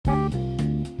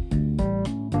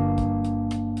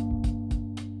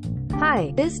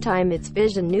Hi, this time it's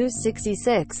Vision News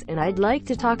 66, and I'd like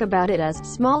to talk about it as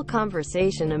small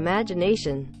conversation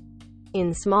imagination.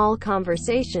 In small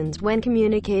conversations when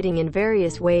communicating in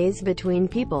various ways between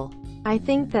people, I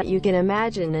think that you can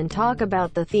imagine and talk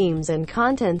about the themes and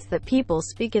contents that people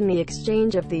speak in the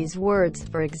exchange of these words.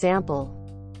 For example,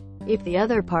 if the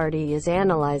other party is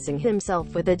analyzing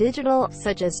himself with a digital,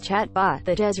 such as chatbot,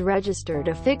 that has registered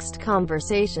a fixed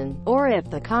conversation, or if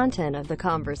the content of the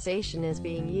conversation is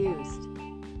being used.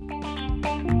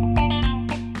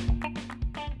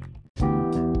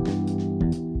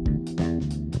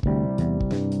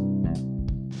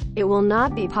 It will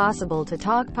not be possible to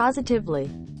talk positively.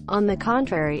 On the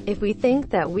contrary, if we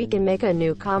think that we can make a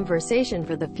new conversation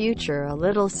for the future a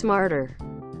little smarter,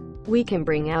 we can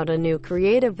bring out a new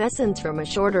creative essence from a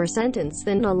shorter sentence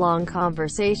than a long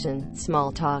conversation.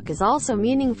 Small talk is also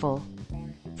meaningful.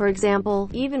 For example,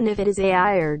 even if it is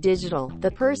AI or digital,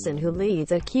 the person who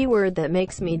leads a keyword that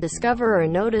makes me discover or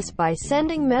notice by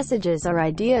sending messages or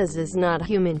ideas is not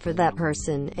human for that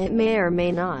person. It may or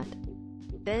may not.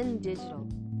 Then digital.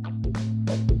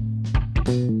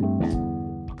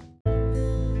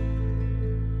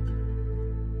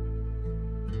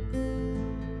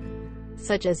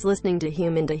 Such as listening to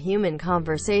human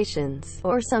conversations,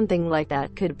 or something like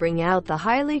that, could bring out the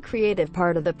highly creative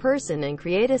part of the person and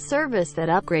create a service that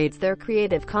upgrades their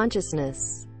creative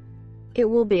consciousness. It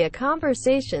will be a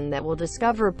conversation that will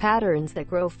discover patterns that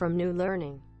grow from new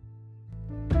learning.